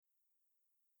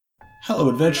Hello,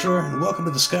 adventurer, and welcome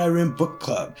to the Skyrim Book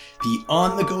Club, the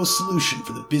on-the-go solution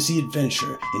for the busy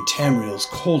adventure in Tamriel's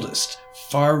coldest,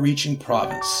 far-reaching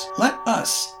province. Let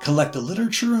us collect the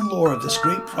literature and lore of this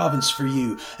great province for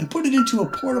you and put it into a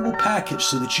portable package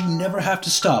so that you never have to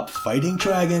stop fighting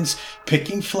dragons,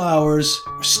 picking flowers,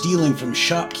 or stealing from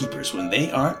shopkeepers when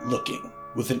they aren't looking.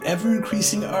 With an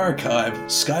ever-increasing archive,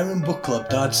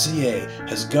 SkyrimBookClub.ca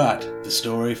has got the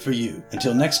story for you.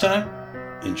 Until next time,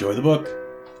 enjoy the book.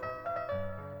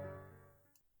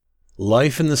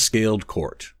 Life in the Scaled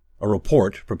Court, a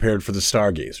report prepared for the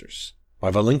Stargazers,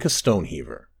 by Valinka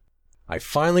Stoneheaver. I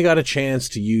finally got a chance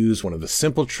to use one of the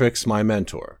simple tricks my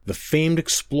mentor, the famed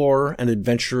explorer and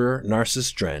adventurer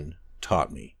Narcissus Dren,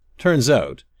 taught me. Turns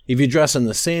out, if you dress in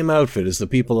the same outfit as the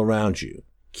people around you,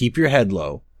 keep your head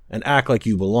low, and act like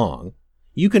you belong,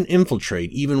 you can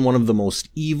infiltrate even one of the most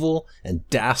evil and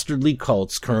dastardly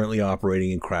cults currently operating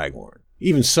in Cragorn.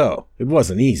 Even so, it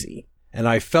wasn't easy. And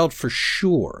I felt for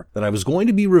sure that I was going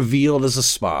to be revealed as a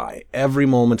spy every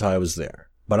moment I was there.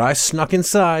 But I snuck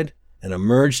inside and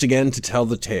emerged again to tell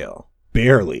the tale.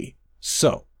 Barely.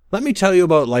 So, let me tell you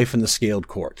about life in the Scaled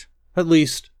Court. At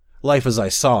least, life as I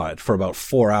saw it for about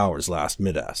 4 hours last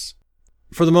Midas.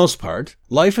 For the most part,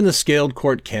 life in the Scaled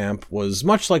Court camp was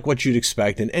much like what you'd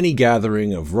expect in any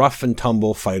gathering of rough and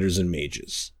tumble fighters and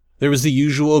mages. There was the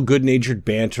usual good-natured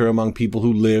banter among people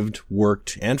who lived,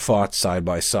 worked, and fought side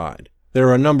by side. There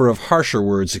are a number of harsher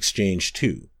words exchanged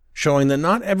too, showing that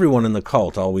not everyone in the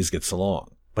cult always gets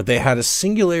along. But they had a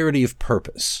singularity of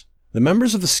purpose. The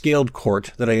members of the Scaled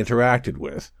Court that I interacted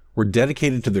with were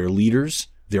dedicated to their leaders,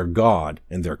 their god,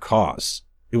 and their cause.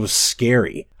 It was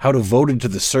scary how devoted to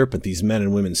the serpent these men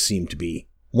and women seemed to be.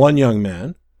 One young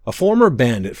man, a former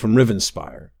bandit from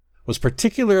Rivenspire, was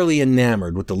particularly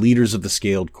enamored with the leaders of the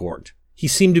Scaled Court. He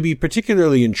seemed to be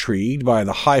particularly intrigued by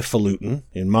the highfalutin,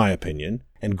 in my opinion,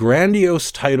 and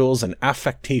grandiose titles and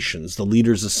affectations the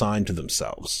leaders assigned to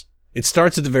themselves. It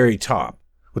starts at the very top,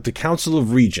 with the Council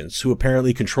of Regents, who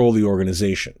apparently control the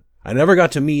organization. I never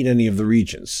got to meet any of the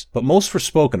regents, but most were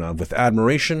spoken of with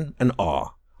admiration and awe.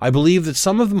 I believe that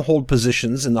some of them hold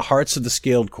positions in the hearts of the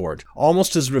Scaled Court,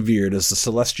 almost as revered as the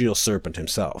celestial serpent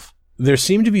himself. There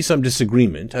seemed to be some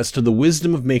disagreement as to the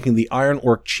wisdom of making the Iron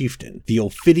Orc chieftain the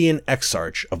Ophidian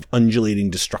Exarch of undulating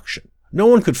destruction. No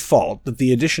one could fault that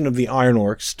the addition of the Iron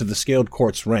Orcs to the Scaled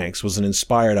Court's ranks was an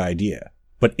inspired idea,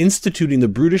 but instituting the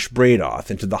brutish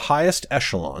Braidoth into the highest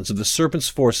echelons of the Serpent's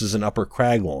forces in Upper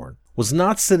Cragorn was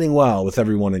not sitting well with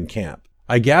everyone in camp.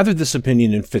 I gathered this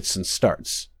opinion in fits and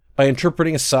starts, by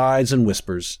interpreting asides and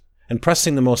whispers, and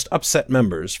pressing the most upset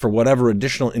members for whatever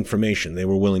additional information they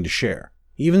were willing to share.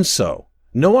 Even so,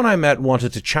 no one I met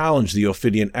wanted to challenge the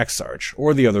Ophidian Exarch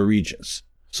or the other regents,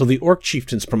 so the Orc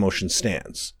Chieftain's promotion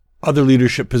stands. Other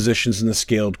leadership positions in the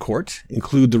Scaled Court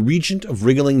include the Regent of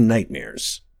Wriggling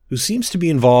Nightmares, who seems to be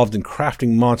involved in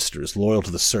crafting monsters loyal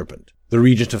to the Serpent, the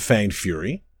Regent of Fanged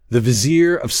Fury, the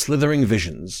Vizier of Slithering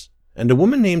Visions, and a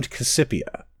woman named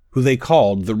Cassipia, who they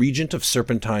called the Regent of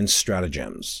Serpentine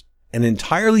Stratagems. An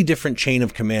entirely different chain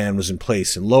of command was in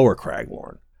place in Lower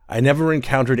Cragorn. I never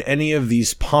encountered any of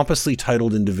these pompously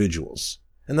titled individuals,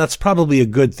 and that's probably a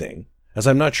good thing, as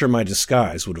I'm not sure my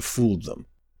disguise would have fooled them.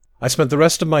 I spent the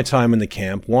rest of my time in the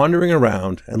camp wandering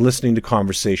around and listening to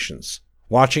conversations,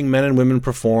 watching men and women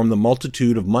perform the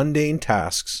multitude of mundane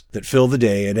tasks that fill the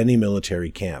day at any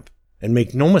military camp. And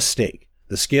make no mistake,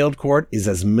 the Scaled Court is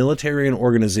as military an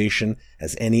organization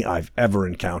as any I've ever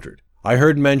encountered. I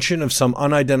heard mention of some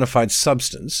unidentified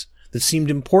substance that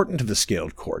seemed important to the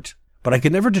Scaled Court, but I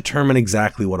could never determine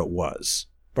exactly what it was.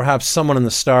 Perhaps someone in the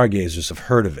Stargazers have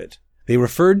heard of it. They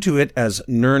referred to it as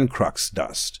Nirncrux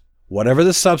dust. Whatever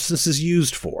the substance is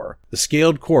used for, the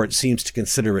Scaled Court seems to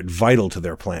consider it vital to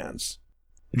their plans.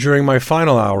 During my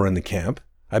final hour in the camp,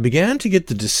 I began to get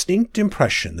the distinct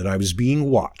impression that I was being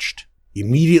watched.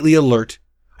 Immediately alert,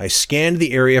 I scanned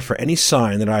the area for any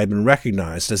sign that I had been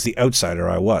recognized as the outsider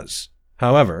I was.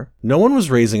 However, no one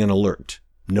was raising an alert.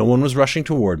 No one was rushing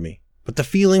toward me, but the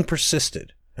feeling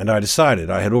persisted, and I decided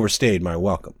I had overstayed my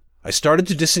welcome. I started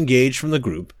to disengage from the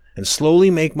group and slowly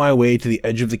make my way to the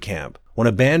edge of the camp when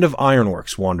a band of Iron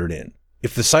Orcs wandered in.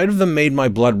 If the sight of them made my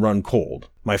blood run cold,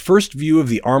 my first view of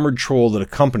the armored troll that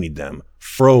accompanied them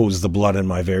froze the blood in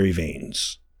my very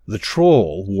veins. The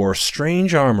troll wore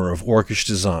strange armor of orcish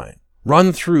design,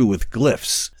 run through with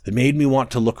glyphs that made me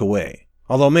want to look away,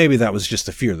 although maybe that was just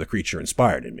the fear the creature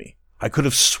inspired in me. I could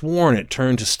have sworn it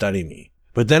turned to study me,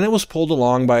 but then it was pulled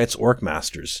along by its orc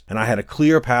masters, and I had a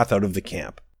clear path out of the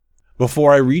camp.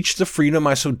 Before I reached the freedom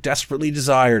I so desperately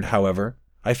desired, however,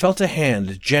 I felt a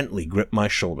hand gently grip my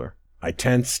shoulder. I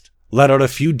tensed, let out a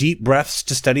few deep breaths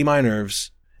to steady my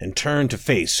nerves, and turned to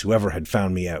face whoever had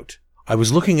found me out. I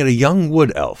was looking at a young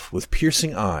wood elf with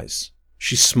piercing eyes.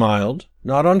 She smiled,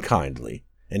 not unkindly,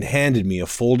 and handed me a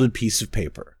folded piece of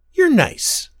paper. "You're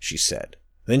nice," she said.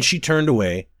 Then she turned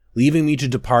away, leaving me to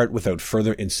depart without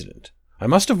further incident. I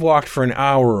must have walked for an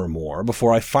hour or more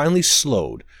before I finally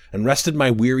slowed and rested my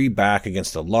weary back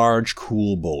against a large,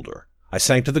 cool boulder. I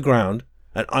sank to the ground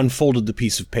and unfolded the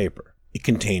piece of paper. It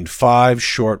contained 5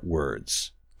 short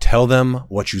words. "Tell them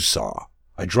what you saw."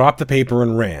 I dropped the paper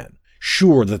and ran,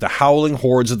 sure that the howling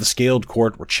hordes of the Scaled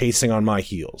Court were chasing on my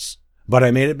heels. But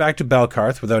I made it back to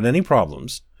Belkarth without any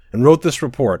problems, and wrote this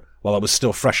report while it was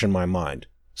still fresh in my mind.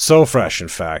 So fresh, in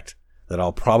fact, that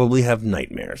I'll probably have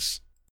nightmares.